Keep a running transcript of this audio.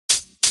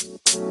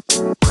What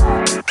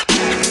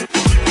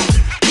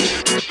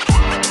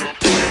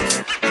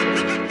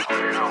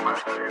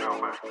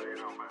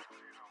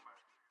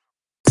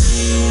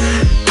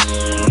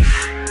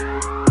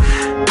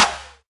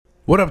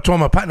up to all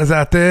my partners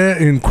out there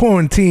in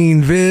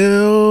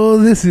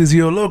Quarantineville? This is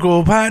your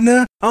local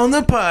partner on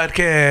the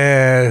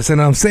podcast,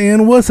 and I'm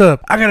saying what's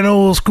up. I got an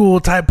old school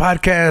type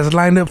podcast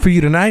lined up for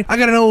you tonight. I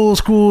got an old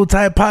school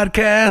type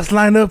podcast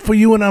lined up for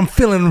you, and I'm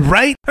feeling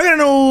right. I got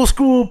an old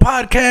school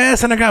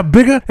podcast, and I got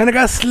Bigger, and I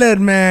got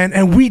Sledman,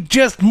 and we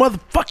just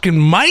motherfucking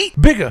might.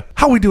 Bigger,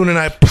 how we doing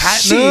tonight,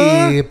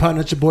 partner? Shit, partner,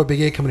 it's your boy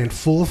Big A coming in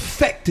full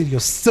effect in your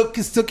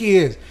silky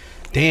ears.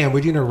 Damn,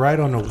 we're doing it right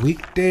on a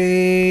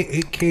weekday,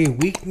 8K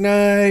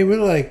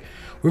weeknight.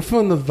 We're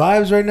feeling the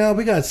vibes right now.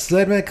 We got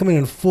Sledman coming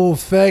in full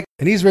effect,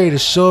 and he's ready to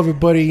show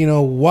everybody,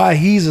 why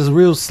he's a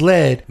real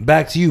sled.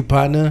 Back to you,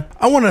 partner.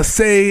 I want to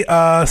say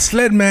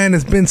Sledman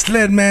has been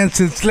Sledman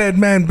since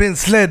Sledman been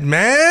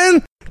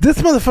Sledman. This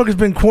motherfucker's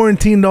been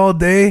quarantined all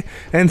day,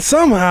 and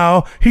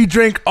somehow he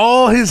drank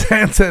all his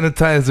hand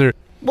sanitizer.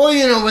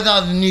 Well, with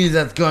all the news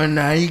that's going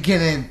on, you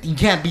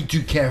can't be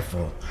too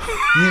careful.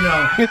 There's a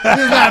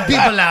lot of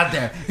people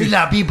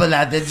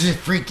out there. Just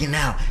freaking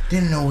out.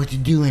 Didn't know what to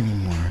do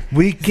anymore.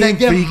 We can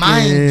their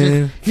mind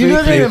just,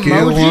 that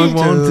emoji?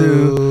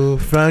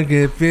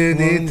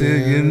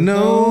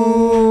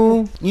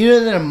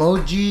 That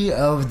emoji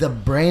of the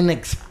brain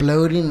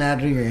exploding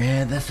out of your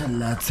head?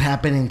 That's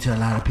happening to a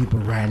lot of people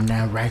right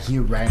now, right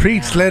here, right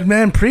preach, now.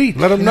 Sledman, preach.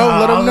 Let them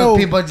know.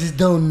 People just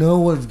don't know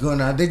what's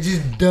going on. They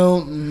just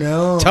don't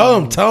know.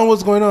 Tell them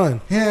what's going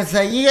on. Yeah, it's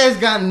like, you guys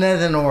got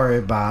nothing to worry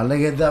about. Look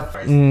at the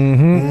first. But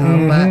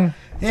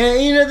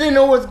they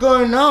know what's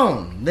going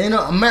on. They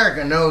know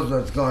America knows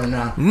what's going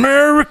on.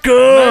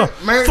 America,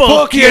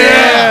 fuck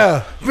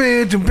yeah!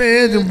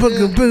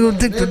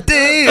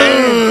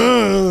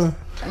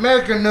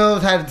 America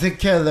knows how to take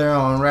care of their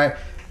own, right?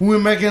 We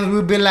Americans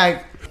would be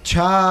like,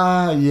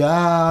 church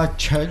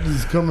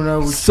is coming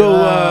over. So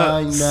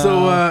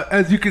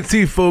as you can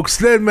see, folks,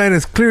 Sledman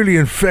is clearly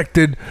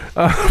infected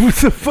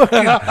with the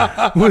fucking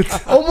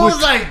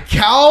like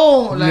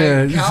cow.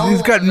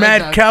 He's got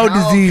mad cow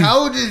disease.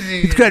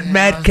 He's got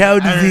mad cow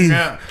disease.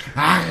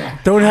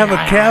 Don't have a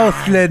cow,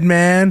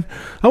 Sledman.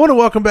 I want to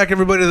welcome back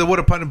everybody to the What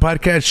a Partner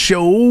podcast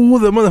show,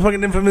 the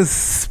motherfucking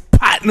infamous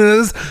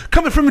partners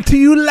coming from to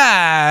you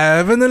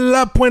live in the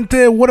La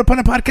Puente What a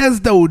Partner podcast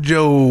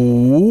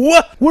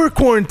dojo. We're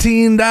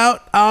quarantined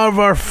out of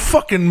our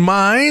fucking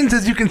minds.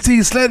 As you can see,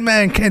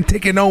 Sledman can't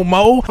take it no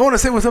more. I want to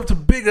say what's up to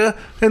Bigger,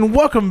 and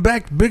welcome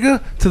back, Bigger,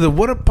 to the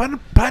What a Partner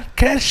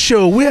podcast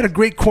show. We had a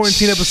great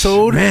quarantine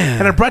episode,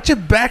 and I brought you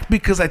back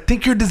because I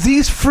think you're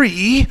disease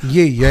free.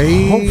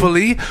 Yeah.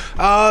 Hopefully.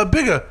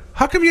 Bigger,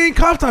 how come you ain't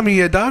coughed on me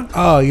yet, dog?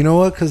 Oh, you know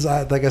what? Because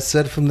like I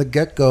said from the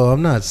get-go,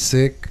 I'm not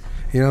sick.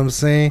 You know what I'm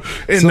saying?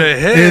 In the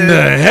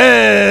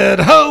head.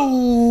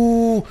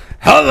 Ho!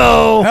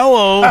 Hello.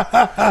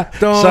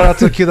 Shout out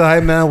to Q the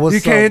Hype Man. What's up,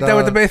 you can't hit that dog?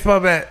 with the baseball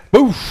bat.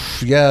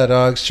 Boof. Yeah,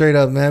 dog. Straight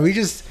up, man. I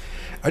just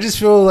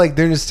feel like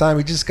during this time,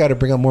 we just got to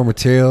bring out more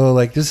material.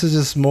 Like, this is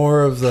just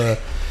more of the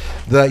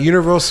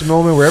universal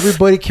moment where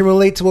everybody can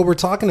relate to what we're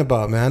talking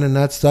about, man. And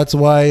that's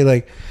why,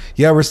 like,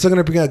 yeah, we're still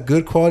gonna bring out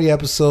good quality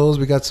episodes.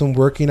 We got some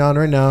working on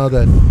right now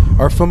that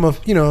are from a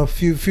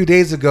few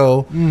days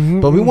ago.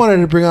 But we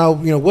wanted to bring out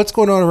what's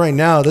going on right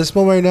now. This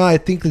moment right now, I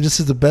think that this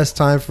is the best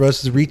time for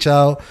us to reach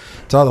out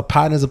to all the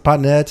partners and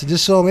partnerettes to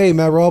just show them, hey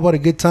man, we're all about a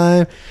good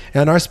time.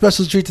 And our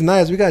special treat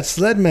tonight is we got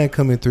Sledman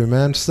coming through,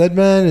 man.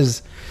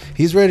 Sledman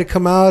he's ready to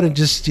come out and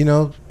just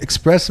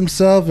express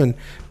himself and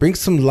bring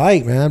some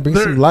light, man.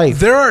 Some life.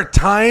 There are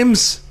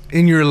times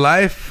in your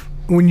life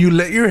when you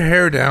let your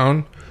hair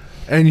down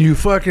and you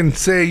fucking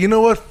say, you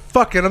know what,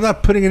 fuck it, I'm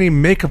not putting any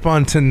makeup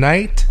on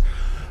tonight.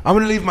 I'm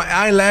gonna leave my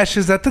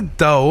eyelashes at the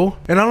door,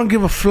 and I don't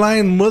give a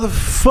flying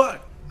motherfuck.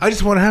 I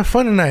just want to have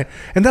fun tonight.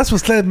 And that's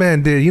what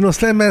Sledman did.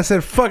 Sledman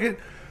said, fuck it,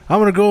 I'm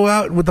gonna go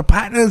out with the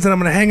partners and I'm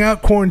gonna hang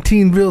out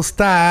Quarantineville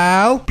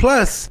style.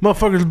 Plus,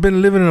 motherfucker's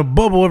been living in a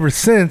bubble ever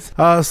since.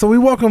 So we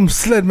welcome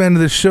Sledman to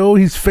the show.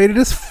 He's faded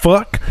as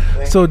fuck,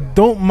 so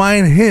don't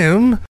mind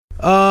him.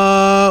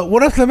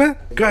 What up, Sledman?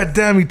 God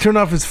damn, he turned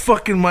off his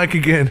fucking mic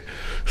again.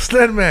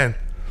 Sledman,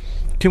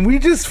 can we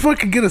just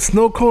fucking get a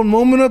snow cone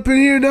moment up in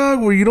here,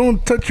 dog, where you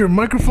don't touch your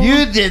microphone?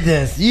 You did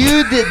this.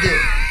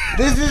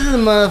 This is a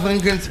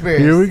motherfucking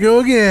conspiracy. Here we go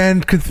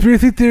again.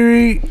 Conspiracy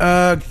theory.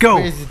 Go.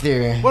 Conspiracy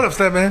theory. What up,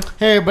 Sledman?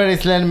 Hey, everybody,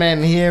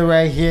 Sledman here,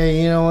 right here.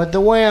 You know what?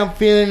 The way I'm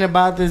feeling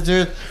about this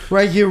earth,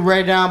 right here,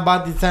 right now,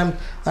 about this time,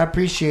 I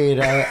appreciate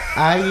it.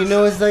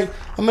 It's like,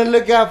 I'm going to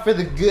look out for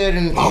the good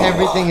in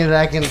everything that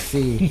I can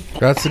see.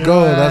 That's the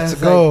goal. That's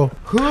the goal. Like,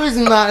 who is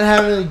not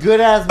having a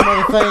good-ass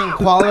motherfucking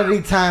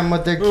quality time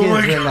with their kids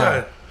right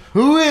now?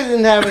 Who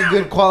isn't having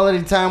good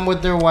quality time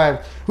with their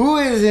wife? Who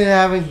isn't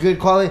having good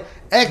quality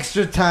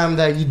extra time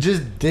that you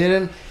just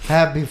didn't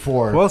have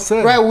before? Well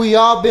said. Right, we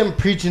all been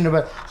preaching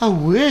about, I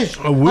wish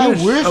I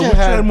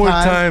had more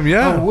time.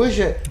 Yeah. I wish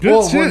it.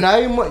 Good shit. Well, now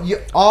you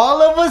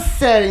all of a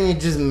sudden you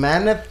just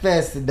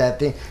manifested that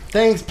thing.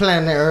 Thanks,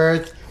 planet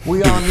Earth.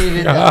 We all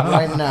needed that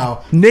right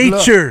now.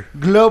 Nature.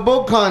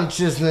 Global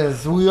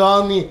consciousness. We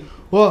all need.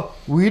 Well,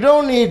 we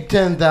don't need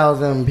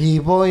 10,000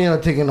 people,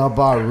 taking up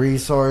our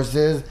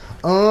resources.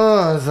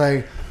 It's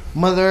like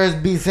Mother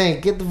Earth be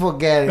saying, get the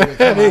fuck out of here.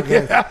 Come on,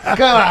 guys.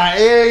 Come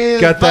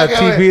on. Got that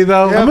TP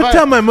though? I'm gonna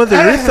tell my Mother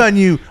Earth on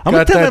you. I'm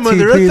gonna Got tell my that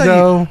Mother TP Earth on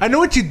though? you. I know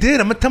what you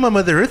did. I'm gonna tell my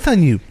Mother Earth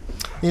on you.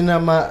 My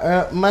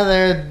Mother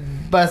Earth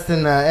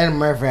busting Eddie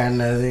Murphy on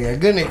that.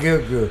 Goodness,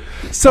 good.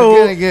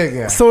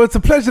 So it's a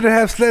pleasure to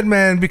have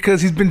Sledman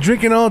because he's been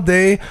drinking all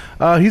day.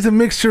 He's a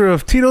mixture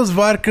of Tito's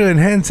vodka and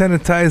hand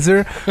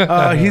sanitizer.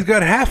 He's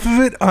got half of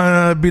it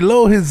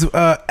below his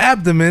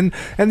abdomen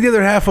and the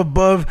other half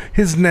above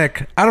his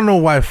neck. I don't know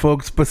why,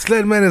 folks, but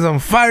Sledman is on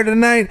fire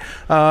tonight.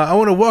 I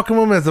want to welcome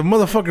him as a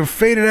motherfucking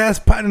faded ass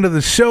partner to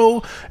the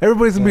show.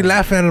 Everybody's gonna be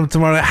laughing at him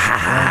tomorrow. Like,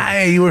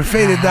 hey, you were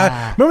faded,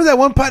 dog. Remember that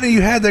one partner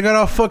you had that got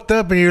all fucked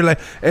up and you're like,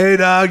 hey,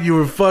 dog, you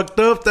were fucked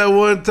up that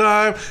one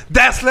time.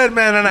 That's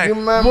Sledman tonight.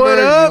 What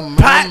up,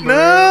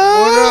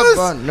 partners?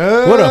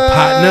 What up,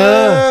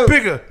 partner?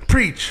 Bigger,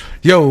 preach.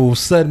 Yo,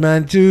 sled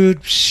man,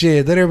 dude,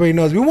 shit, that everybody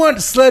knows. We want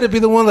the sled to be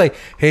the one like,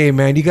 hey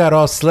man, you got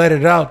all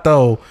sledded out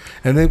though.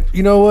 And then,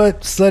 you know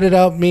what sledded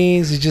out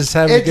means? You just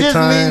having a good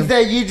time. It just means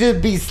that you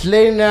just be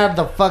sledding out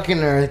the fucking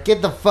earth.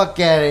 Get the fuck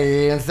out of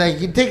here. It's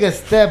like you take a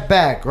step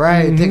back,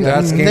 right? Take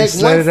one step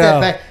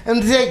back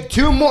and take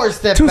two more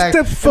steps back.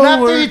 Two steps forward.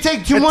 And after you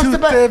take two more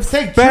steps back,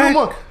 take back. 2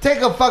 more.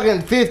 Take a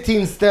fucking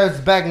 15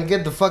 steps back and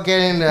get the fuck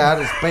into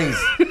outer space.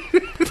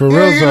 For real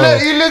though.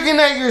 You're looking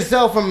at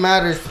yourself from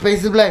outer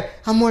space. It's like,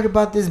 I'm worried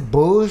about this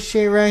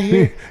bullshit right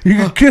here. You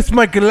can kiss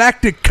my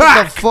galactic Get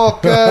cock. the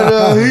fuck out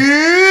of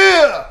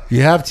here.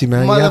 You have to,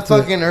 man.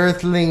 Motherfucking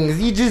earthlings.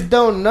 You just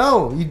don't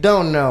know. You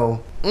don't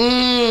know.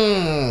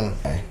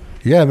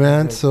 Yeah,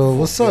 man. So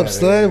what's up,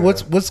 Sled?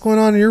 What's going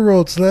on in your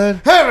world,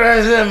 Sled? I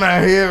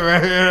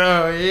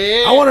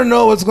want to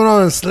know what's going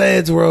on in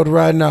Sled's world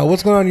right now.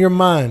 What's going on in your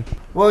mind?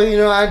 Well,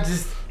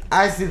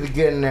 I see the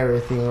good in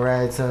everything,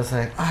 right? So it's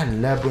like, I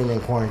love being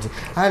in quarantine.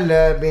 I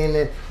love being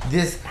in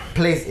this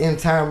place in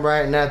time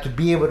right now to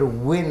be able to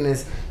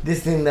witness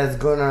this thing that's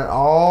going on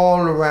all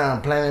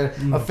around planet,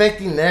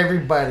 affecting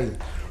everybody.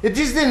 It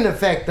just didn't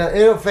affect us.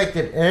 It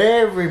affected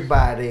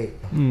everybody.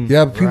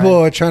 Yeah, people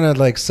are trying to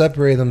like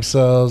separate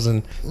themselves,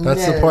 and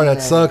that's the part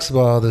that sucks about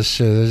all this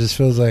shit. It just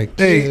feels like,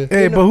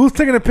 Hey, but who's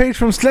taking a page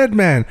from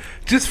Sledman?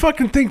 Just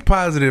fucking think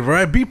positive, all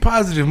right? Be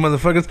positive,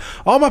 motherfuckers.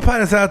 All my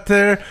partners out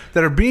there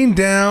that are being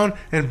down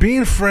and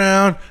being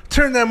frowned,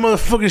 turn that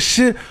motherfucking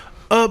shit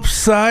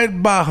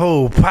upside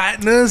bajo,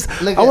 partners.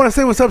 I want to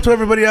say what's up to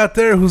everybody out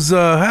there who's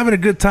having a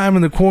good time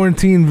in the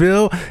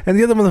quarantineville, and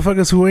the other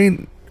motherfuckers who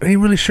ain't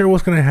really sure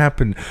what's gonna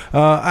happen.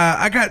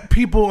 I got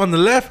people on the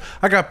left,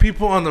 I got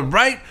people on the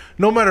right.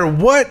 No matter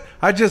what,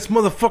 I just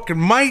motherfucking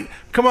might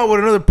come out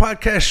with another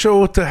podcast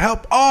show to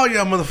help all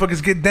y'all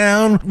motherfuckers get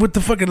down with the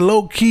fucking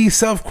low-key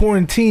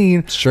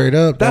self-quarantine. Straight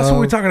up, That's dog.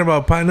 what we're talking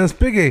about, partners.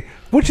 Big A,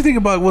 what you think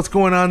about what's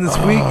going on this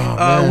week?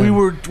 We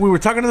were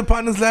talking to the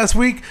partners last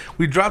week.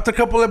 We dropped a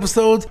couple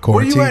episodes.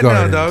 Quarantine Where you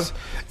at now, dog?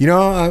 You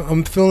know,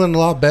 I'm feeling a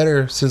lot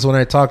better since when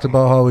I talked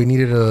about how we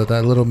needed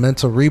that little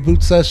mental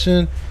reboot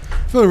session.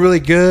 Feeling really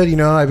good. You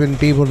know, I've been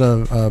able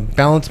to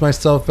balance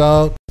myself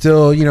out.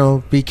 Still,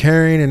 be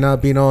caring and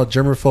not being all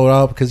germaphobe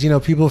out because,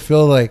 people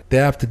feel like they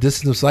have to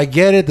distance themselves. I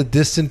get it, the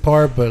distant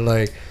part, but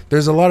like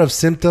there's a lot of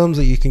symptoms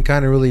that you can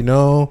kind of really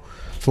know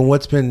from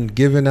what's been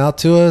given out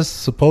to us,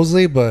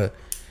 supposedly. But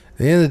at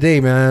the end of the day,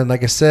 man,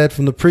 like I said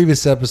from the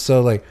previous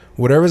episode, like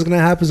whatever's going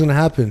to happen is going to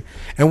happen.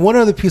 And one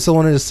other piece I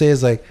wanted to say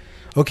is like,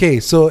 okay,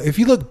 so if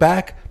you look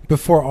back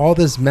before all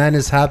this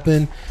madness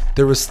happened,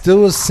 there was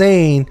still a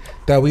saying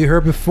that we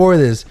heard before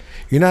this: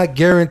 you're not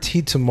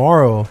guaranteed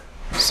tomorrow.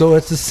 So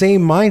it's the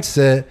same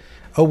mindset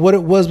of what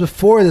it was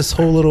before this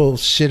whole little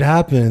shit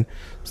happened.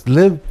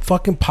 Live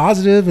fucking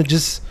positive and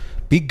just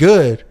be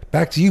good.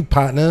 Back to you,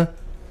 partner.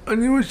 I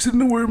knew I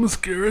shouldn't wear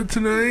mascara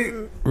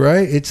tonight.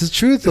 Right? It's the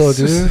truth though,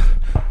 dude.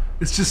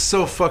 It's just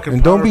so fucking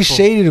And powerful. don't be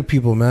shady to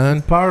people,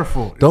 man.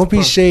 Powerful. Don't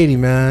be shady,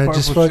 man.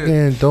 Powerful Just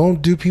fucking shit.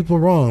 don't do people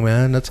wrong,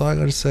 man. That's all I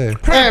gotta say.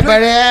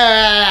 Everybody,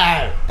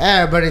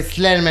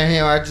 Sledman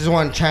here. I just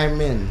want to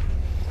chime in.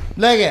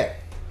 Look at,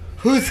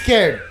 who's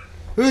scared?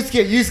 Who's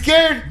scared? You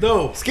scared?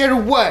 No. Scared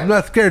of what? I'm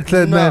not scared,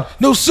 Sledman.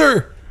 No,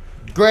 sir.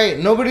 Great.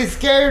 Nobody's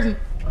scared?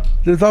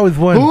 There's always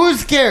one.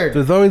 Who's scared?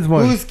 There's always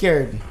one. Who's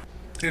scared?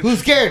 Who's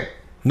scared?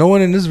 No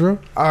one in this room.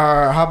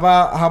 How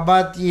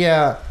about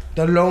the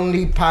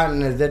lonely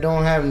partners that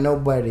don't have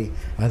nobody?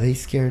 Are they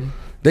scared?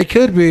 They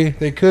could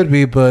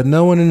be, but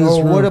no one in this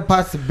room. What a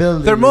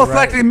possibility. They're most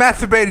right? likely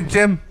masturbating,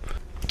 Jim.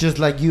 Just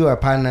like you are,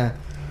 partner.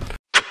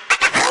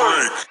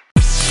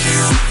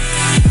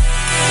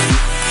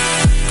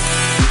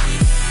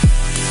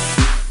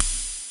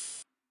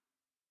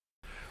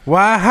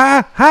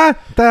 Why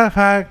the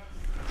fuck?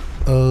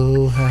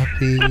 Oh,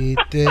 happy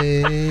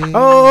day.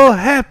 Oh,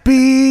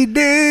 happy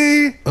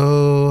day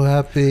Oh,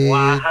 happy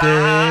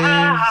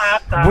day.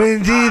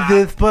 when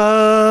Jesus When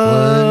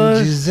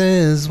was.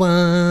 Jesus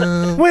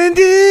won. When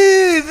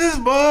Jesus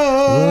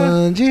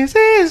was. When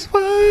Jesus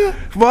won.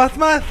 wash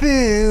my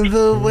sins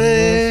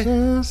away.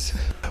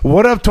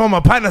 What up to all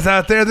my partners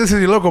out there? This is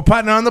your local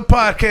partner on the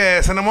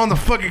podcast, and I'm on the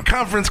fucking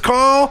conference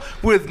call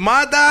with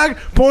my dog,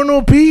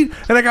 Porno Pete,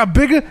 and I got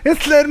Bigger and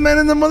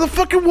Sledman in the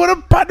motherfucking What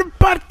Up Partner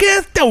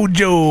Podcast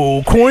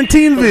Dojo,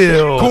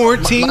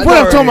 Quarantineville. What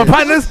up to all my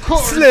partners?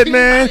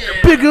 Sledman,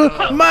 Bigger,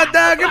 my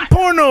dog, and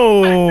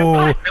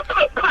Porno.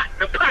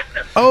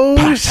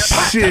 Oh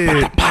shit.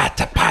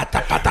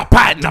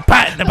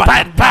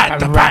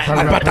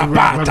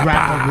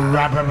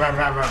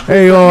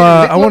 Hey,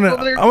 I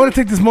want to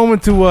take this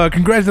moment to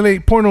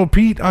congratulate Porno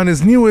Pete on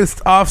his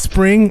newest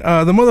offspring. The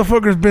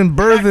motherfucker's been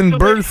birthing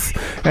births,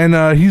 and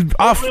he's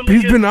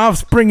been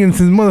offspringing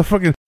since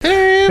motherfucking.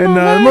 And the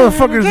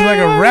motherfucker's like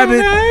a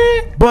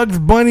rabbit, Bugs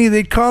Bunny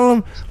they call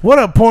him. What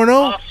up, Porno?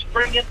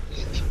 Offspringing.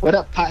 What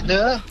up,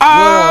 partner?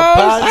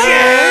 Oh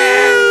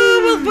yeah!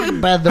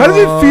 How does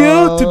it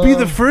feel to be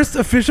the first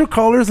official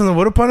callers on the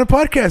What Up Partner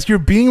podcast? You're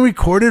being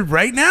recorded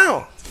right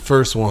now.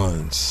 First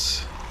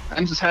ones.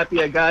 I'm just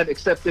happy I got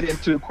accepted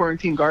into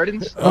Quarantine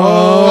Gardens.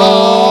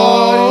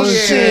 Oh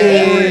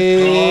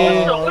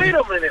shit! So wait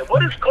a minute.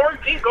 What is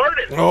Quarantine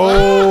Gardens?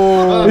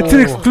 Oh, It's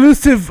an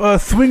exclusive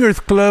swingers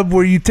club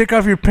where you take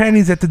off your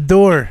panties at the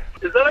door.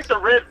 Is that like the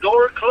Red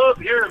Door Club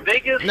here in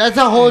Vegas? That's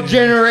a whole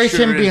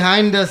generation Sure is.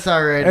 behind us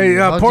already. Hey,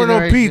 Whole Porno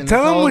generation. Pete, tell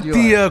How them old what you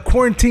the are.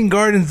 Quarantine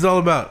Gardens is all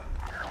about.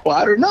 Well,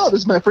 I don't know.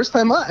 This is my first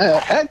time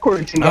at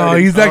Quarantine Oh,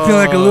 Gardens. he's acting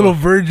like a little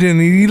virgin.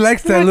 He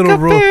likes that little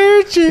role.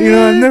 You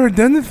know, I've never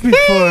done this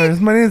before.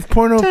 My name's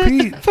Porno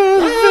Pete.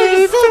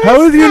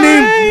 How is your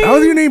name? How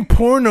is your name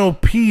Porno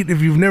Pete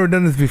if you've never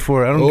done this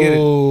before? I don't get it.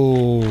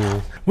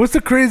 Oh, What's the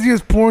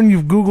craziest porn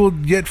you've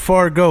Googled yet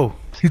far ago?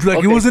 He's like,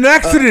 Okay, it was an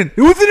accident.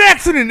 It was an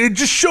accident. It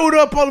just showed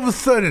up all of a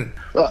sudden.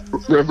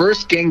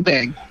 Reverse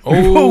gangbang.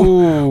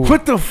 Whoa,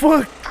 what the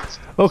fuck?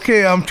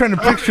 Okay, I'm trying to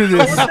picture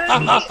this.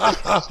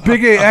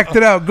 Big A, act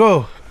it out.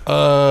 Go.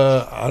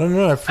 I don't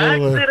know. I feel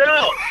Act like it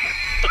out.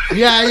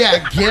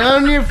 Yeah, get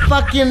on your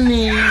fucking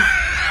knees.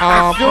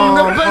 Assume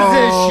the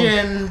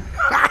position.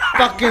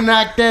 Fucking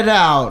act it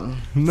out.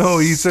 No,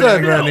 he said.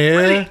 Stud man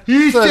here.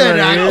 He Stud said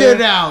man act here.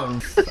 it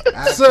out.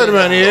 Stud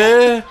man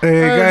here.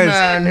 Hey guys.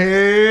 Man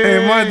here.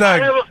 Hey I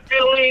Mardog. have a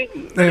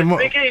feeling Hey, if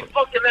Big A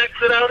fucking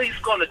acts it out, he's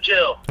going to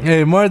jail.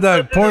 Hey Mardog,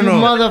 You Porno.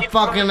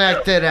 motherfucking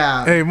act it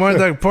out. Hey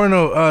Mardog,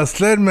 Porno.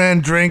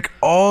 Sledman drank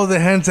all the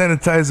hand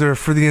sanitizer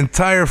for the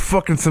entire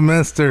fucking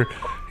semester.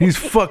 He's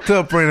fucked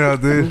up right now,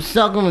 dude.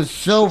 Sucking was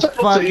so So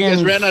you guys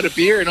fucking. ran out of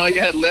beer and all you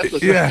had left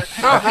was Yeah.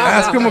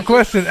 Ask him a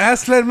question.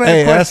 Ask Sledman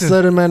Hey, a ask question.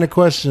 Letterman a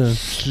question.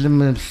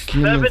 Slim.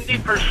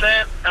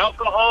 70%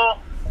 alcohol,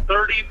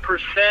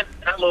 30%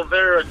 aloe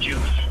vera juice.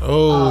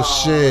 Oh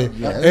shit!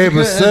 yeah. Hey, but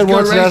That's said good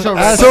once racial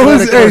ask So Sled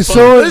is a hey, question.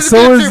 so This is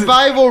so good is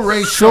survival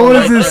ratio. so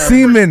is his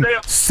semen.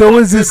 So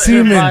is his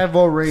semen.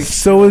 Survival ratio.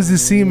 So is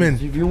his semen.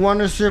 If you want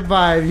to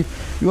survive,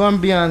 you want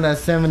to be on that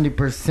 70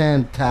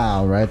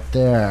 percentile right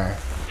there.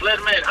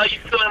 Sledman, how you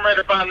feeling right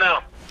about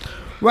now?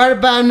 Right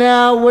about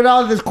now, with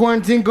all this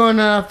quarantine going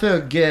on, I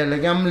feel good.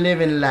 Like I'm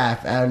living life.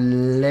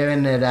 I'm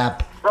living it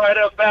up. Right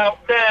about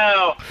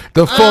now.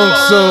 The funk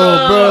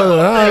soul, brother.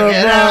 Check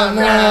it How out about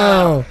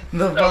now?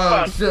 The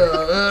funk,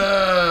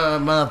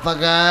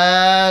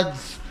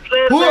 motherfuckers.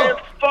 Sledman's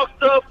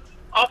fucked up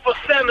off of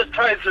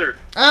sanitizer.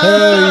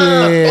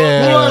 Hell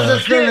yeah. Who was the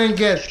feeling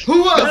good?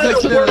 Who was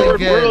That's the the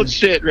feeling world good?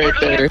 shit right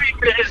there.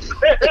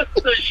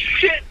 That's the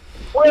shit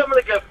where I'm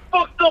gonna get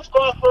fucked up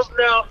off of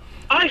now.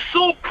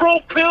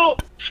 Isopropyl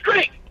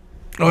straight.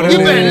 You better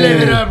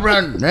live it up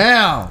right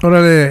now.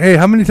 Hey,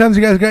 how many times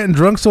you guys gotten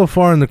drunk so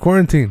far in the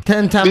quarantine?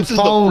 10 times This is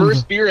the fold.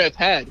 first beer I've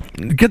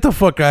had. Get the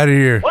fuck out of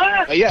here.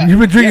 What? Yeah. You've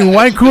been drinking Yeah,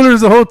 wine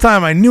coolers the whole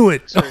time. I knew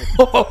it.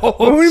 Oh,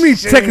 What do you mean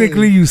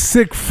technically, you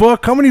sick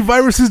fuck? How many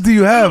viruses do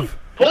you have?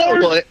 Oh,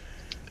 well,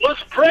 Was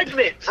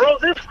pregnant, bro.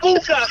 This fool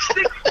got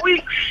 6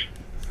 weeks.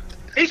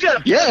 He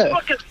got Yeah.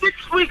 fucking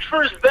 6 weeks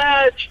for his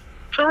badge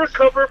to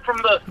recover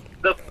from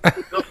the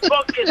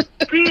fucking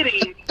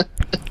beating.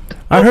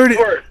 I heard it.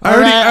 I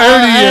already.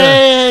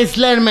 Hey,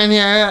 Sledman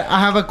here. I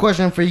have a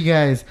question for you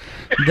guys.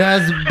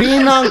 Does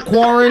being on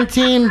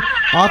quarantine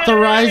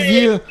authorize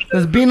you?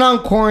 Does being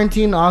on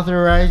quarantine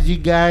authorize you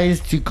guys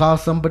to call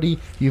somebody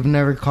you've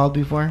never called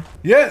before?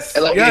 Yes.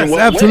 Like, Yes. in what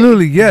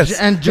Absolutely. Yes.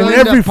 And in join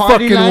every the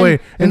party fucking line. way.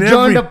 And In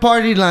join every. the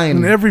party line.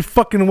 In every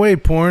fucking way,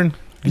 porn.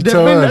 They're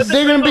tell gonna, us.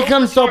 they're gonna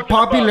become so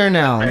popular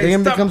now. They're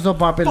gonna stop become so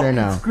popular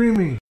now.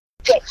 Screaming.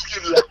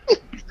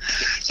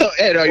 So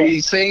Ed, are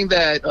you saying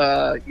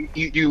that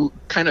you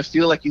kind of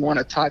feel like you want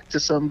to talk to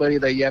somebody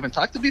that you haven't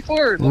talked to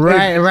before?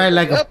 Right,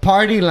 like a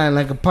party line,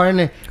 like a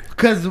partner.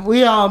 Because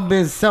we all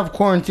been self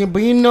quarantined,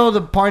 but you know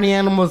the party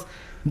animals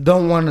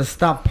don't want to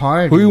stop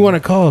partying. Who you want to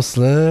call,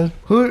 Sled?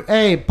 Who?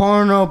 Hey,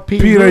 Porno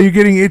Pete. Pete, are you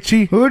getting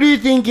itchy? Who do you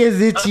think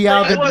is itchy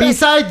out there?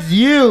 Besides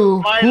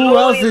you, My who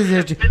else lawyer is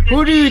itchy? has been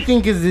Who do you itchy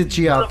think is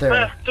itchy For out the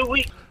there? past 2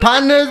 weeks.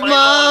 Partner's My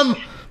mom,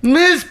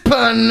 Miss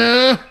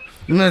Partner,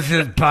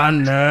 Mrs.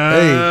 Partner.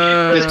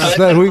 Hey,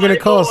 Sled, who you gonna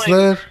call,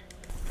 Sled?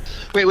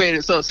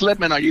 Wait. So,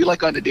 Sledman, are you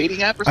like on a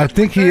dating app or I something?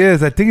 think he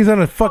is. I think he's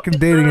on a fucking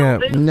dating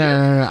app.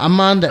 No. I'm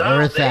on the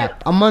Earth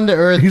app. I'm on the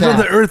Earth He's app. on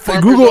the Earth,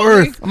 Farmers Google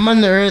only? Earth. I'm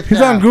on the Earth He's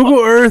app. on Google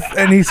Earth,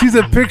 and he sees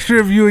a picture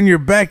of you in your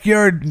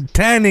backyard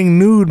tanning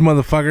nude,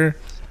 motherfucker.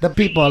 The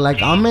people, like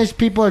Amish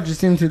people, are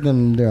just into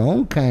them their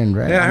own kind,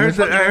 right? Yeah, I heard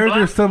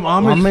there's some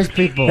Amish. Amish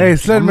people. Hey,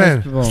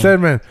 Amish people.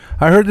 Sledman,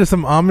 I heard there's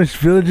some Amish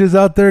villages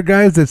out there,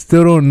 guys, that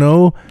still don't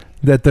know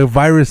that the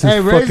virus is Hey,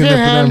 raise fucking your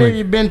hand if epidemic.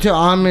 you've been to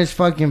Amish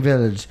fucking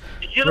village.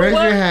 You know Raise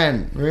what? your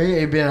hand.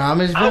 You been to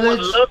Amish I would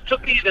village? love to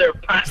be there,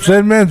 partner.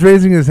 Sledman's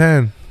raising his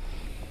hand.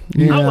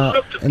 You I would know,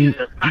 love to be and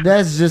there.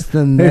 that's just Hey,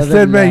 another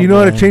Sledman, you know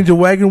how to level. change a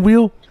wagon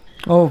wheel?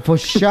 Oh, for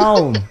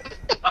sure.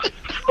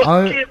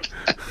 I'll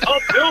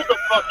build a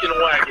fucking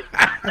wagon.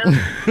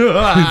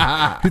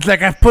 He's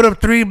like, I put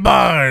up 3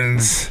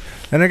 barns,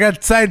 and I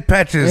got side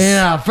patches.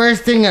 Yeah,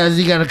 first thing is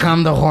you gotta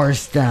calm the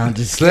horse down.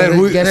 Just get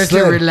her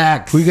to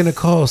relax. Who you gonna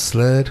call,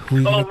 Sled? Who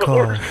you gonna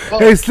call?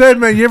 Hey,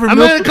 Sledman, you ever I'm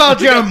milk? gonna call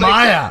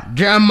Jeremiah.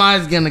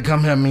 Jeremiah's gonna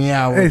come help me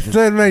out Hey, with it.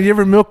 Sledman, you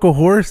ever milk a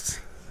horse?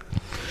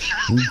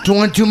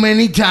 One too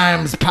many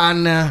times,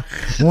 partner.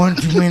 One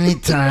too many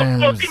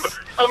times.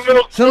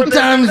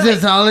 Sometimes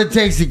that's all it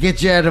takes to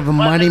get you out of a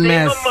muddy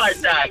mess.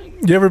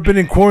 You ever been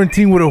in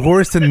quarantine with a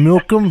horse and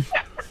milk him?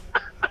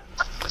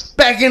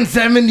 Back in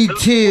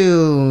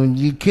 72,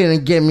 you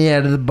couldn't get me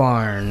out of the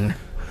barn.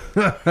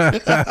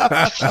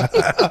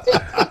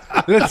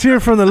 Let's hear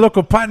from the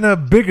local partner,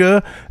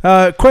 Bigger.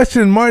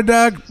 Question,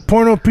 Mardog,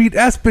 Porno Pete,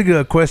 ask Bigger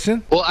a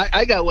question. Well,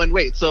 I got one.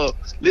 Wait, so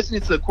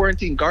listening to the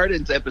Quarantine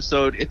Gardens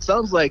episode, it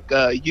sounds like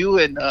you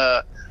and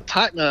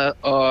Tatna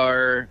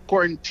are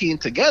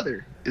quarantined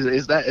together.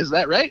 Is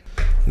that right?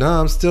 No,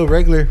 I'm still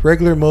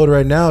regular mode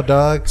right now,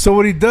 dog. So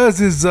what he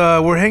does is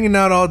we're hanging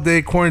out all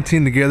day,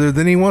 quarantined together.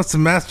 Then he wants to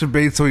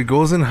masturbate, so he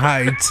goes and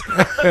hides.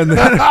 And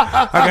then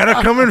I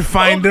gotta come and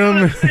find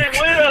him.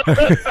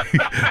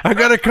 I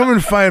gotta come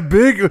and find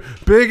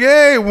Big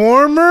A,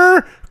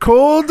 warmer,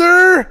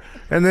 colder.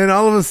 And then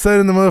all of a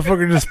sudden, the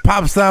motherfucker just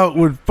pops out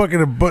with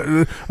fucking a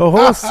whole.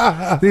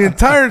 The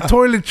entire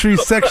toiletry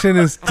section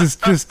is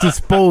just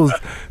disposed.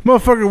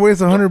 Motherfucker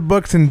wastes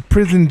 $100 in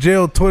prison,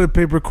 jail, toilet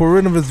paper,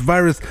 coronavirus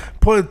virus,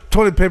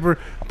 toilet paper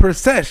per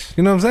sesh.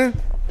 You know what I'm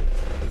saying?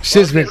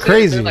 Shit's been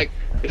crazy.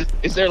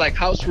 Is there like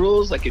house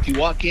rules? Like if you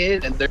walk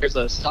in and there's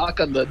a sock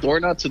on the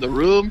doorknob to the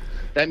room,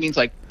 that means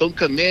like don't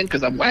come in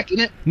because I'm whacking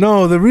it.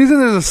 No, the reason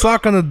there's a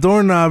sock on the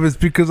doorknob is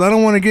because I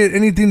don't want to get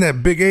anything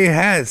that Big A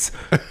has.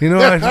 You know,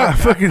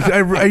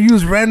 I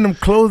use random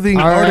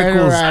clothing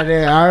articles.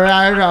 All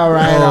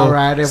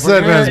right. If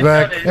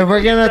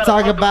we're gonna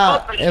talk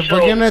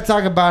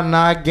about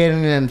not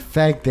getting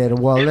infected,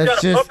 well,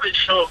 let's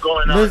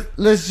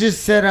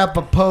just set up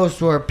a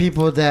post where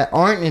people that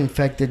aren't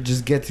infected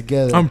just get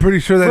together. I'm pretty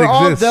sure that For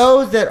exists.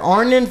 all those that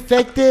aren't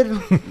infected,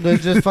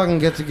 let's just fucking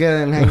get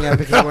together and hang out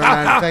because we're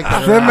not infected.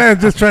 That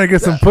man's just trying to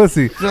get some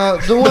pussy. So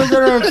the ones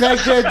that are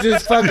infected,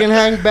 just fucking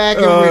hang back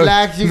and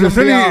relax. You can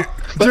be all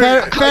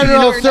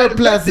federal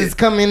surplus is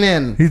coming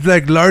in. He's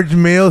like large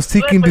male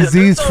seeking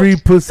disease-free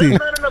pussy.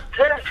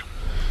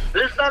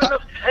 There's not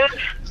enough tests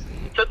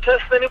to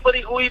test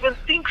anybody who even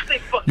thinks they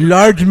fucking.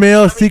 Large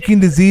male seeking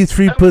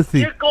disease-free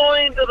pussy. You're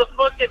going to the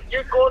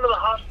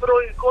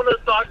hospital, you're going to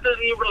the doctor,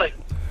 and you were like,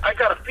 I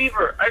got a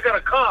fever, I got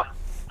a cough,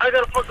 I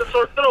got a fucking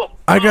sore throat.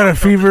 I got a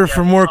fever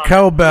for more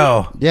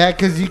cowbell. Yeah,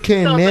 because you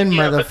came in,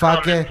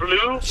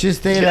 motherfucker. Should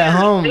stay at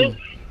home.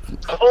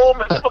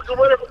 Home and fucking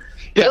whatever.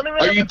 Yeah.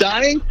 Are you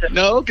dying?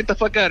 No, get the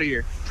fuck out of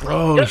here.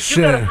 Oh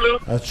shit!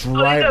 That's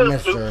right,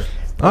 mister.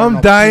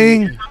 I'm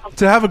dying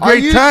to have a Are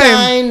you great time.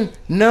 dying?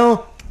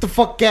 No, get the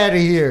fuck out of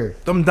here.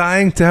 I'm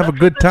dying to have a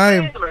good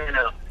time. Right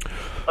now.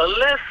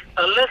 Unless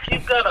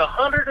you've got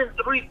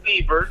 103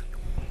 fever,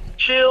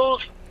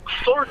 chills,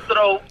 sore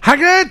throat, I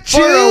got For a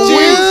chills,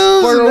 week,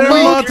 for a they're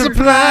week.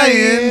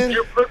 multiplying,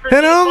 you're perfectly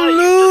and I'm fine.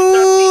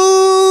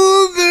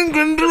 losing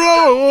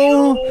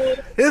control.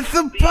 It's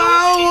the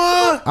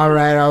power. All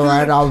right.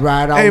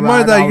 Hey,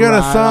 Martha, you got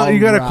a song? You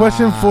got a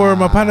question for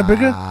my partner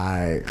Bigger?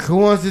 Who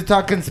wants to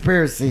talk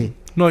conspiracy?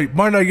 No,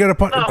 Martha, you got a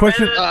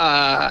question?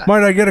 Man.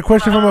 Martha, you got a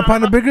question for my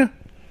partner Bigger?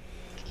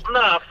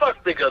 Nah,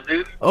 fuck Bigger,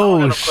 dude.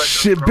 Oh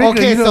shit, Bigger.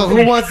 Okay, you know- so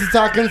who wants to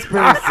talk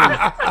conspiracy?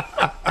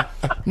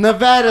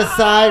 Nevada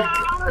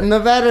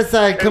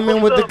side, come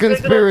in with the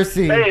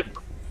conspiracy. Hey,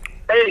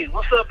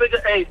 what's up,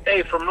 Bigger?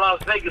 Hey, from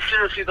Las Vegas.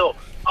 Seriously though,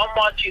 I'm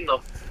watching the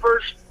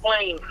first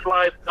plane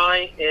fly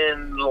by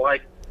in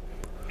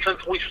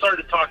since we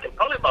started talking,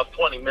 probably about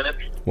 20 minutes.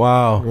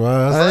 Wow.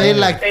 Are they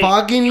like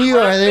fogging you,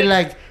 or are they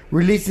like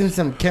releasing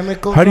some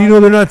chemicals? How do you know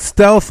they're not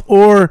stealth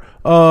or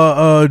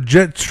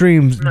jet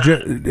streams?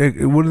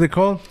 What are they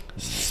called?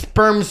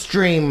 Sperm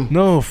stream.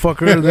 No,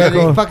 fucker. Yeah, They're they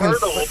called. fucking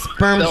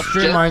sperm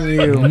stream on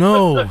you.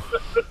 No.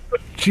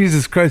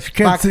 Jesus Christ, you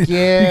can't Fuck see,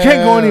 yeah. you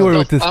can't go anywhere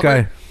with this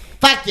guy.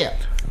 Fuck you.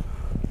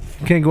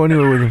 You can't go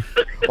anywhere with him.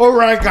 All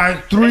right,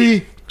 guys.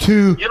 3,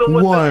 2, You know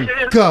what 1,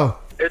 this is? go.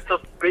 It's a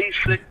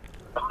basic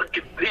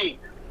fucking thing.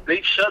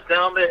 They shut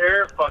down the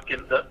air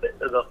fucking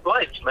the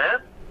flights, man.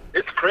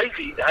 It's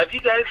crazy. Have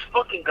you guys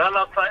fucking gone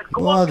outside?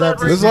 Go Well, outside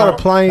that's right There's a lot now. of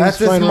planes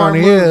That's a flying smart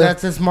around move. here.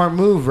 That's a smart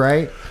move,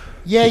 right?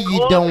 Yeah, you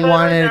Go don't outside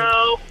want right it.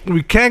 now.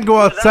 We can't go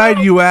outside,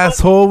 you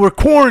asshole. We're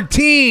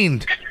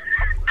quarantined.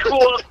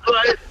 Go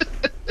outside.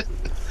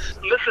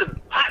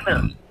 Listen,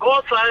 partner, go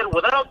outside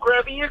without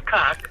grabbing your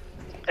cock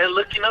and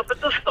looking up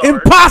at the stars.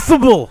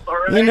 Impossible. All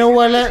right? You know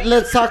what?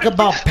 Let's talk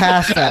about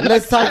past that.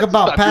 Let's talk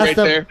about Stop you past right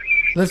the. there.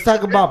 Let's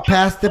talk about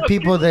past the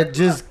people that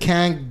just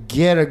can't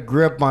get a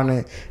grip on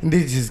it and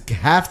they just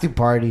have to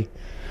party.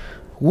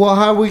 Well,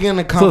 how are we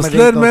gonna So accommodate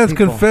Sledman's those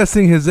people?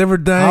 confessing his ever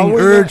dying How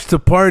we urge to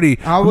party.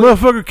 how we-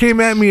 Motherfucker came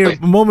at me a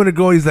moment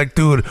ago. He's like,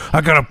 dude, I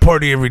gotta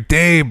party every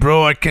day,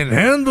 bro. I can't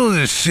handle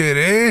this shit,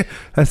 eh?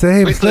 I said,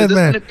 hey, Wait, so is this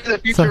Sledman, gonna be the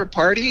future of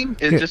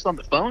partying? Is Yeah. just on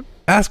the phone?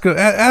 ask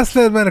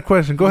Sledman a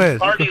question. Go ahead.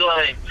 Party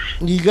line.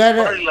 You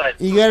Party life.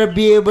 gotta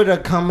be able to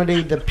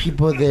accommodate the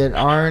people that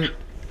aren't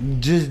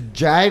just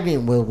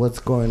jiving with what's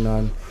going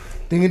on.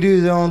 They can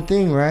do their own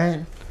thing,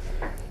 right?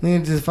 They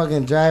can just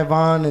fucking jive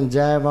on and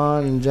jive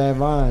on and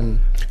jive on.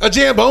 A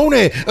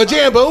jambone, a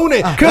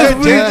jambone. Cause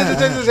we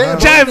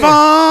jive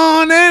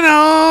on and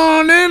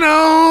on and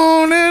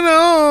on and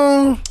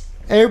on.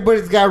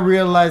 Everybody's got to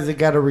realize they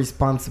got a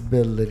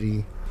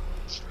responsibility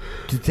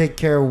to take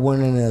care of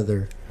one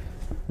another,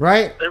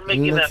 right? They're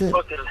making And that that's it.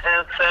 fucking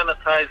hand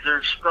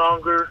sanitizer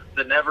stronger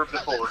than ever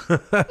before.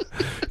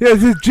 Yeah,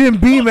 this Jim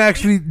Beam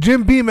actually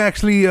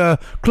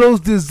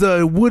closed his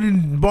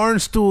wooden barn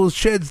stool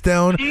sheds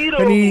down,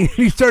 and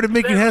he started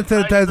making hand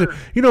sanitizer.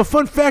 You know,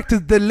 fun fact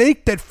is the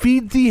lake that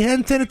feeds the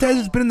hand sanitizer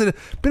has been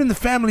in the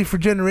family for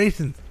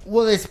generations.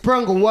 Well, they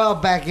sprung a well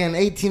back in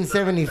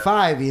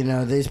 1875. You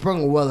know, they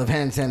sprung a well of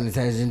hand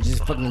sanitizer and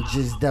just fucking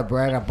jizzed up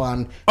right up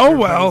on. Oh,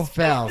 well.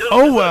 Fells.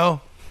 Oh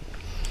well.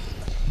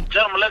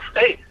 Gentlemen,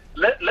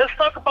 let's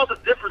talk about the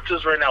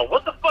differences right now.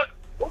 What the fuck?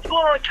 What's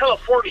going on in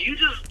California?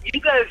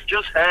 You guys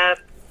just had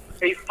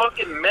a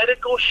fucking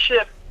medical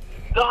ship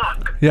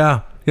dock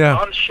Yeah.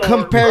 on shore.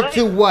 Compared right?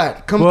 to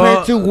what?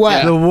 Compared to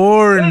what? The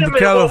war Wait a in minute,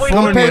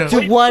 California. Compared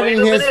to what wait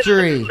in a minute.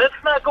 history? Let's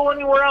not go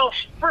anywhere else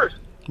first.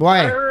 I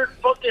Why? heard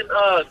fucking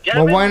Well,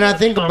 Gavin why not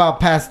think Newsom, about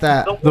past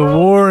that? The world's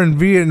war in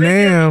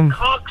Vietnam.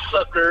 biggest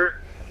cocksucker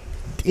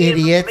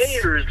Idiots.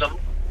 in mayorism,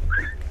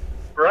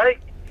 right?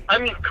 I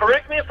mean,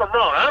 correct me if I'm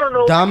wrong. I don't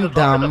know. Dumb, because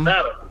I'm in dumb.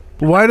 Nevada.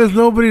 Why does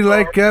nobody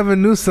like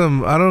Gavin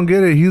Newsom? I don't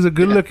get it. He's a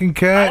good-looking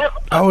cat.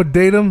 I would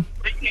date him.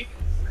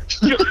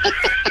 This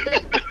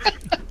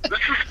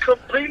is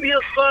completely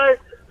aside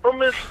from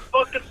his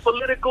fucking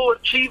political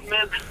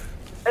achievements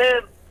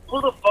and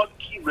who the fuck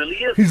he really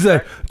is. He's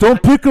like,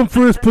 don't pick him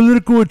for his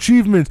political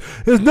achievements.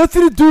 It has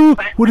nothing to do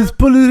with his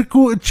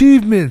political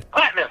achievements.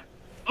 Platinum,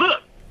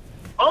 look,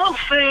 all I'm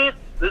saying,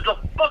 there's a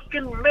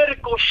fucking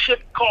medical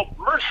ship called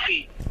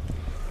Mercy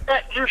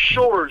at your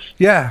shores.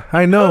 Yeah,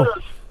 I know.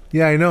 Because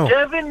Yeah, I know.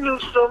 Gavin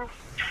Newsom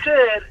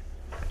said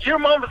your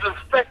mom is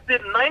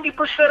infected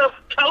 90% of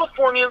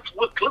Californians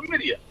with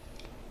chlamydia.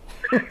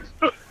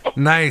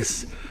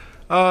 Nice.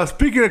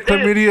 Speaking of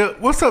chlamydia,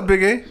 what's up,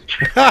 Big A?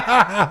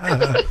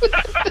 I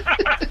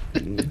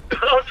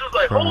was just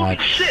like, holy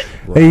shit.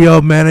 Hey,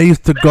 yo, man, I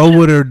used to go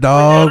with her, Out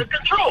dog. of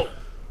control.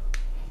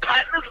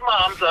 Platinum's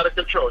mom's out of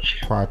control.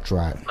 She's Crotch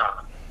rot.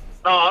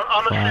 no,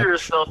 on a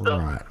serious note, though.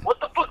 right. What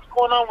the fuck's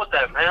going on with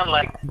that, man?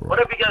 Like, what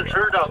have you guys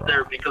heard out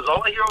there? Because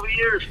all I hear over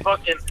here is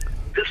fucking,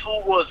 this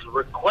fool was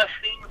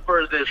requesting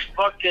for this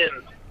fucking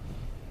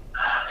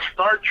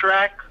Star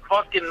Trek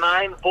fucking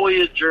 9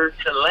 Voyager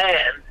to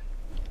land.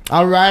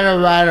 All right.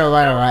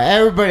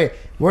 Everybody,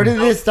 where did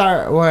this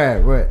start?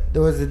 Where?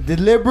 Was it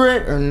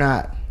deliberate or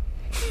not?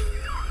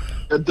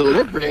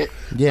 Deliberate.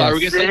 Yes. Are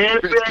we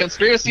gonna say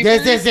conspiracy?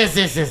 Yes,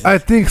 theories? yes. I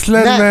think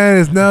Sledman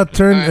is now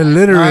turned All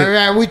illiterate.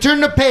 right, we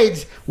turned the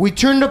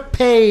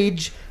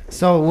page.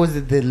 So was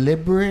it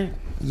deliberate?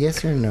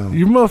 Yes or no?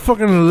 You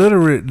motherfucking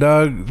illiterate,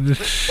 dog.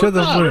 Just shut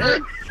the Oh,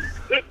 fuck.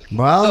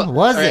 Well,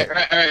 was all it?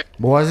 right.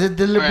 Was it All right,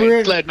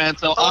 deliberate? Sled man.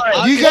 So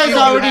You guys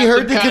already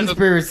heard the conspiracy.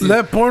 conspiracy.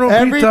 Let porno be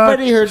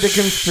Everybody talk. heard the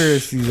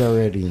conspiracies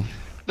already.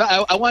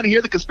 I want to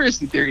hear the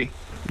conspiracy theory.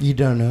 You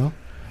don't know?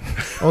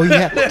 Oh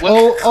yeah.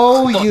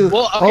 You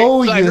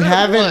I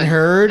haven't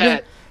heard?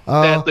 That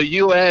the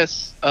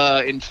U.S.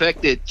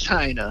 Infected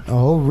China.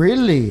 Oh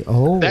really?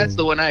 Oh. That's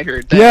the one I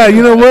heard. Yeah,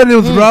 you know what? It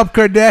was Rob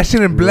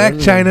Kardashian and Black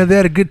Really? China. They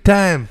had a good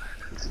time.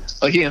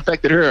 Oh, he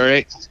infected her, all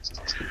right.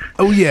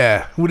 Oh,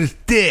 yeah, with his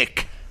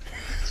dick.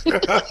 So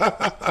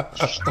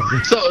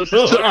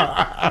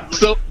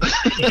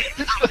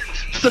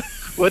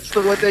what's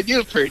the one that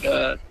you've heard,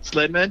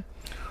 Sledman?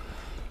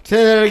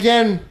 Say that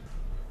again.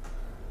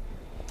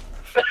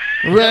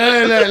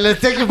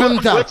 Let's take it from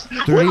the top.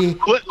 Three,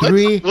 what's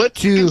the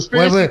two.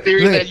 conspiracy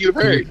theory that you've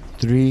heard?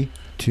 3,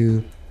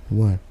 2,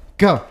 1.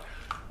 Go.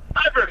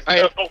 I've heard All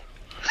right.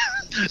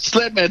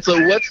 Sledman,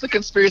 so what's the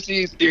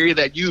conspiracy theory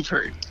that you've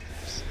heard?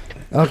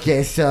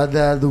 Okay, so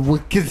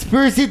the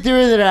conspiracy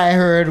theory that I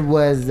heard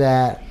was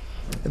that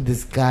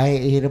this guy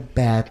ate a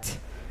bat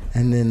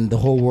and then the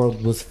whole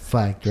world was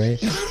fucked, right?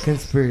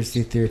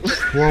 Conspiracy theory.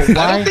 Well, I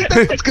why? don't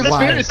think that's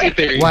conspiracy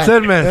theory. Why?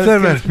 Sledman, It was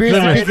Sledman, conspiracy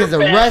Sledman. because the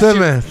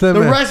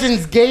Sledman.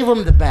 Russians gave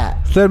them the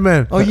bat. Said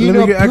man. Oh, you let me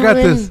know get, I got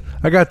Putin? this.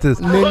 I got this.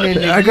 No,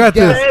 I got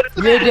you're this.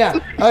 down. You're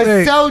down. Oh,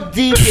 Hey.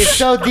 it's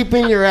so deep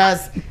in your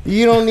ass,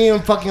 you don't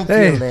even fucking feel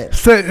Hey, it.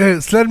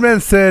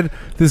 Sledman said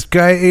this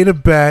guy ate a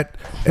bat,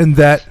 and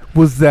that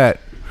was that.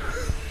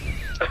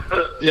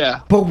 Yeah.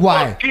 But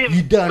why? Fucking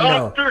You don't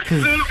know. Dr.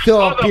 'Cause Seuss, it's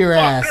so up your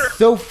ass. motherfucker.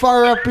 So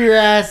far up your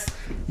ass.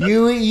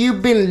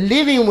 You've been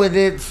living with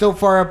it so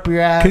far up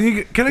your ass. Can I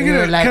get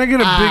You're a big A?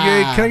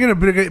 Can I get a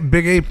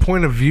big A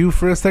point of view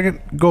for a second?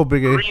 Go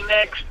big A. Green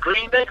eggs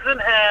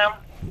and ham.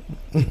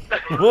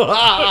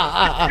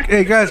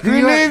 Hey guys, can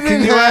you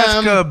Green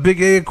ask ham.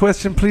 Big A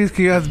question, please?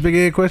 Can you ask Big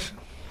A a question?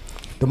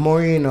 The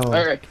more you know. All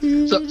right.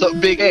 So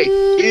Big A,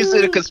 is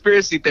it a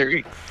conspiracy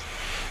theory?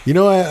 You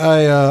know,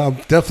 I'm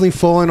definitely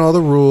following all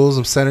the rules.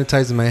 I'm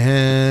sanitizing my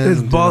hands.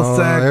 His ball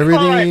sack.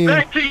 Everything. All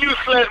right, back to you,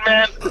 Sled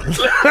Man.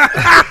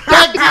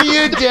 Back to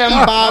you, Jim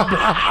Bob.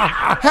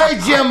 Hey,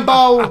 Jim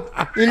Bo.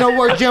 You know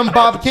where Jim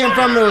Bob came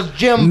from? It was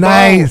Jim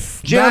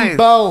Nice, Bo. Jim nice.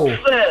 Bo.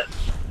 Sled.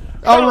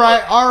 All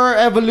right, our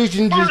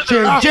evolution just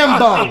changed.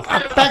 Jimbo.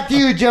 Back to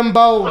you,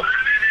 Jimbo.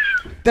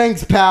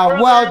 Thanks,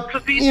 pal. Well,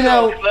 you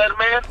know, Sled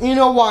Man.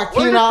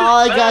 Joaquin, all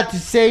I got to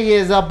say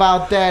is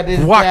about that is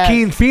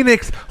Joaquin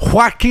Phoenix.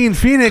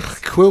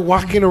 Quit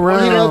walking that,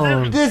 around. you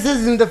know, this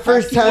isn't the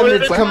first time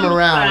it's come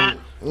around.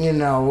 You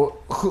know,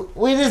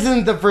 this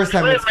isn't the first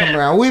time it's come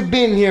around. We've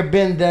been here,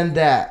 been done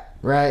that,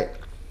 right?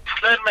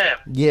 Sled Man,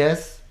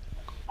 Yes.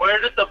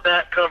 where did the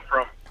bat come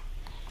from?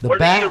 The Where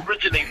did bat. he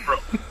originate from?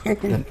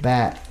 The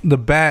bat. The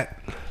bat.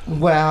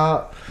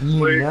 Well,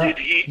 Where did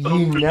he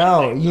you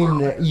know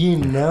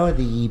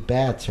the eat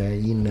bats, right?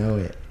 You know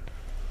it.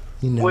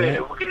 You know Wait,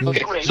 it.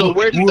 Okay. So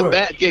where did the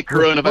bat get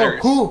coronavirus?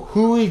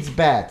 Who eats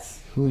bats?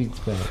 Who eats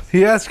bats?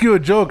 He asked you a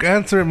joke.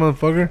 Answer it,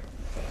 motherfucker.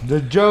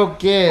 The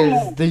joke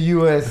is the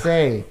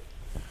USA.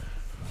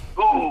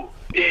 Who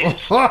is?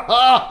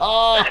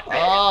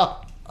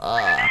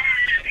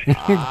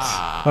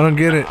 I don't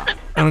get it.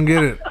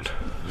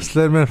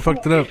 Sledman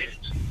fucked it up.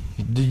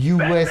 The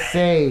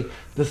USA.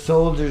 The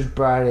soldiers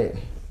brought it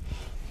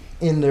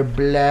in their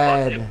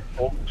blood.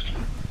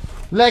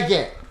 Look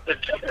it. This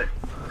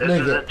Look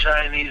is a it.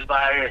 Chinese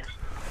virus.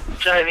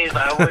 Chinese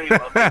virus. What do you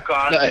want to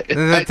call it? Is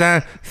that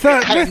time?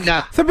 So,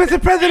 China.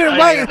 Mr. President,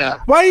 why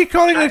are you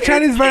calling it a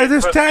Chinese virus?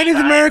 There's Chinese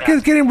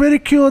Americans getting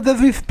ridiculed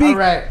as we speak. All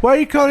right. Why are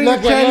you calling it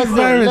a Chinese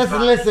virus?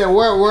 Listen.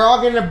 We're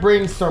all gonna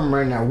brainstorm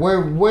right now.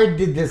 Where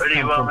did this What do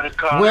you come want me to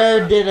from? call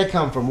Where it? did it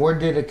come from? Where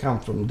did it come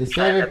from? They said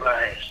China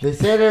virus. They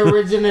said it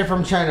originated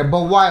from China,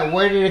 but why?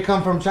 Where did it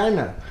come from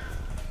China?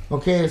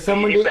 Okay, if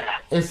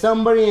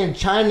somebody in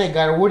China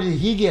got it, where did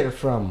he get it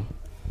from?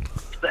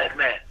 Sled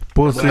Man.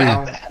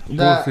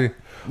 Pussy.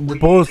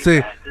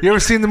 Pussy. You ever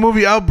seen the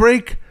movie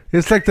Outbreak?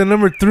 It's like the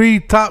number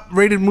 3 top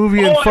rated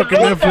movie in fucking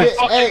Netflix.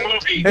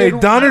 Hey,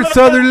 Donald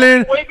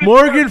Sutherland,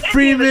 Morgan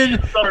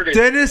Freeman,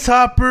 Dennis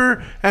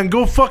Hopper, and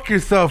go fuck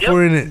yourself.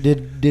 We're in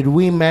it. Did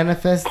we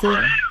manifest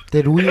it?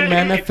 Did we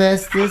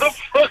manifest this?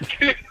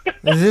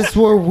 Is this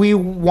where we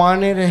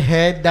wanted to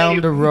head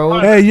down the road?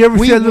 Hey, you ever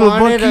we see that little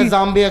wanted monkey? A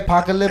zombie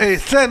apocalypse. Hey,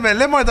 Sledman,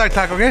 let my dog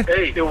talk, okay?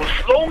 Hey, it was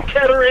Sloan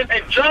Kettering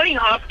and Johnny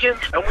Hopkins,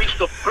 and we used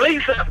to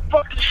blaze that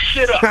fucking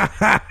shit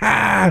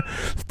up.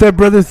 Step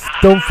brothers,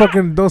 don't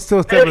steal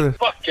Step Hey, brothers.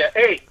 fuck yeah.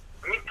 Hey,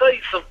 let me tell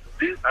you something,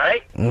 dude,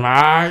 alright?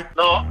 Alright.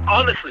 No,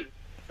 honestly,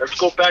 let's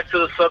go back to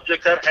the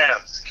subject at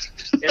hand.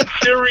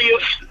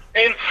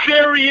 In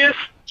serious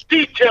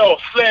detail,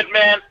 Sled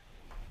Man.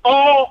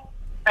 All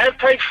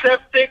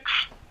antiseptics,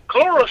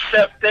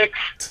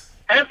 chloroseptics,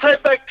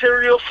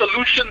 antibacterial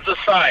solutions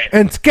aside.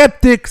 And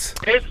skeptics.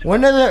 It's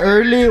One of the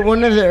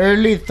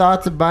early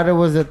thoughts about it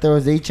was that there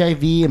was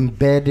HIV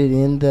embedded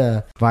in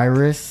the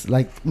virus,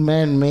 like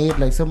man-made,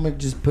 like someone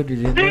just put it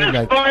in there, this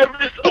like,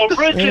 virus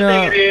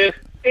originated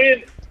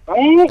in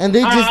Wuhan. and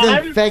they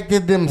just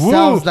infected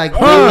themselves like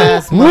Huh.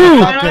 dumbass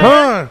motherfuckers.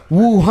 Huh.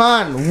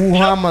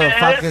 Wuhan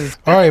motherfuckers.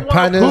 All right,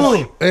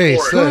 partners. Hey,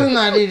 Who's Sled.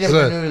 not eating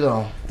Sled.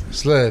 menudo?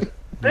 Sled.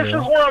 This is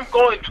where I'm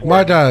going to.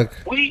 My dog.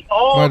 We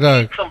all My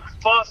dog. need some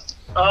fucked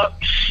up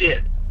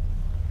shit.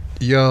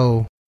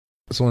 Yo,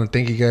 just want to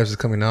thank you guys for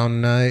coming out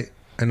tonight.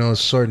 I know it's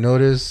short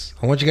notice.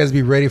 I want you guys to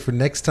be ready for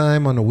next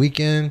time on the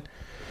weekend.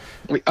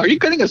 Wait, are you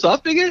cutting us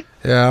off, Big A?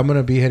 Yeah, I'm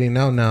gonna be heading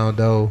out now,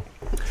 though.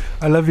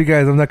 I love you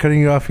guys. I'm not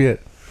cutting you off yet.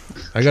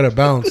 I gotta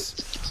bounce.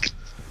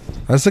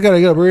 I still gotta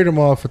get ready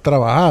tomorrow for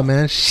trabajar,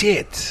 man.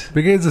 Shit.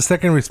 Big A is a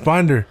second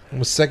responder.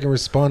 I'm a second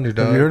responder,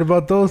 Have you heard dog.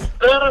 about those?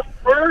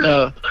 First,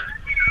 No.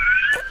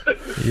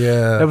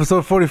 Yeah.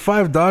 Episode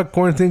 45, dog.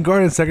 Quarantine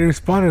Garden, second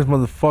responders,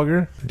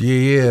 motherfucker.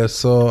 Yeah.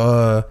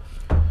 So,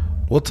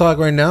 we'll talk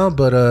right now,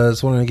 but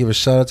just want to give a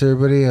shout out to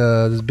everybody.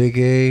 This is Big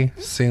A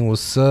saying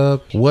what's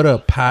up. What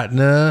up,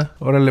 partner?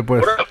 Órale,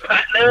 pues. what up,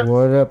 partner?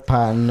 What up,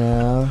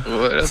 partner?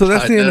 So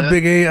that's the end of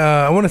Big A.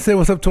 I want to say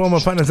what's up to all my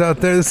partners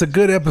out there. This is a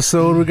good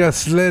episode. We got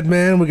Sled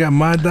Man, we got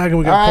My Dog, and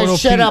we got All right, Porno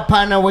shut Pete. up,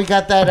 partner. We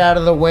got that out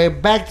of the way.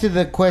 Back to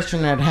the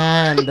question at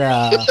hand.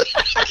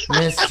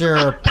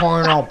 Mr.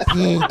 Porno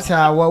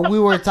Pizza. What we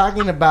were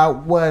talking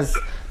about was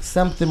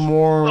something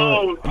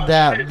more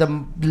that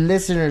the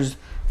listeners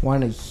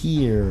want to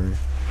hear.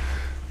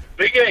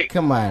 Big A.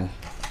 Come on.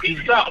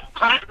 Peace out,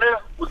 partner.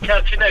 We'll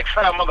catch you next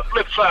time on the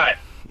flip side.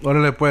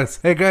 Órale pues.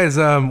 Hey guys,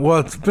 well,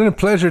 it's been a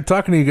pleasure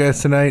talking to you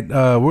guys tonight.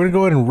 We're gonna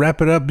go ahead and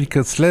wrap it up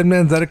because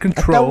Sledman's out of I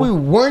control. thought we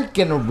weren't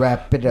gonna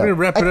wrap it up. We're gonna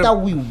wrap it I up.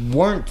 thought we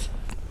weren't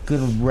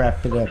gonna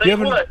wrap it up. Tell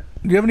you what,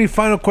 Do you have any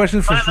final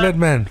questions for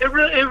Sledman? it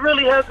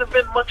really hasn't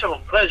been much of a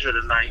pleasure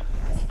tonight.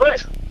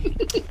 But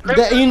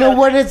You know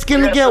what? It's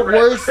gonna Yeah, get wrap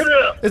worse. it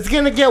up. It's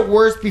gonna get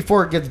worse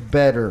before it gets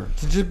better.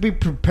 So just be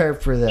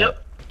prepared for that. Yep.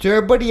 To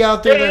everybody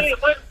out there, Hey,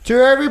 what? to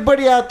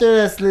everybody out there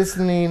that's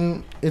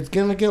listening, it's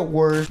gonna get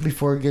worse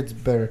before it gets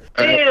better.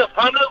 Yeah,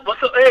 partner.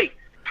 What's up? Hey,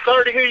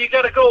 sorry to hear you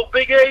gotta go,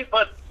 Big A,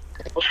 but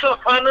what's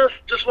up, partners?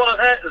 Just want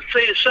to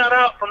say a shout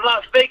out from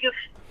Las Vegas.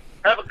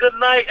 Have a good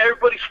night.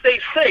 Everybody stay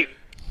safe.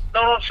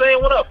 Know what I'm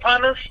saying? What up,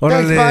 partners? Thanks,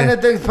 Órale. partner.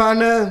 Thanks,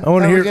 partner. I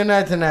wanna Have hear- a good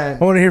night tonight.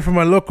 I want to hear from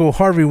my local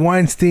Harvey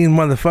Weinstein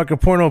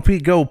motherfucker Porno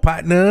Pete. Go,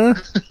 partner.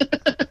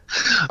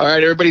 All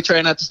right, everybody,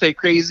 try not to stay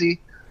crazy.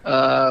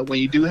 When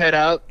you do head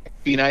out,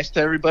 be nice to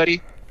everybody,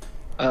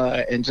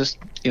 and just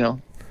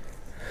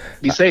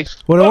be safe.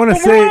 What I want to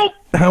say,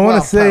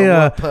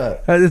 Well, pal,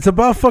 it's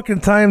about fucking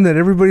time that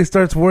everybody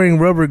starts wearing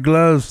rubber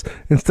gloves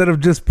instead of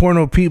just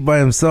Porno Pete by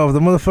himself. The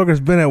motherfucker's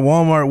been at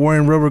Walmart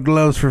wearing rubber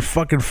gloves for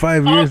fucking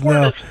 5 years Awkward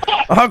now. as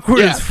fuck. Awkward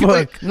Yeah, as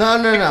fuck. No.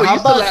 People How used to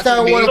about laugh start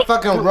at me. wearing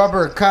fucking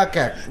rubber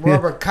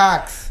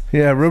cocks?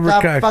 Yeah, rubber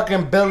Stop cock.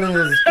 fucking building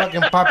this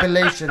fucking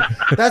population.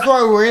 That's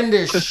why we're in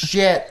this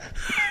shit.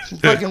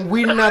 Fucking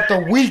weeding out the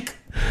weak.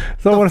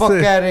 So I The want fuck to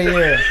say, out of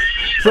here.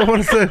 so I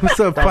want to say, what's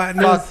up, The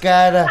partners? fuck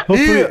out of Hopefully,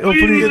 here.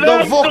 hopefully,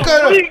 The fuck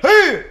out of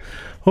here.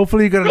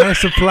 hopefully, you got a nice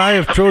supply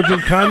of Trojan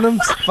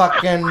condoms.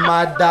 Fucking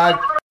my dog.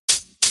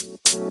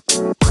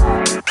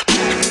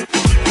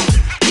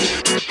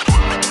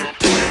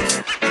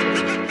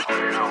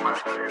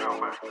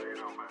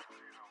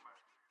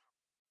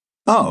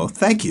 Oh,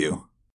 thank you.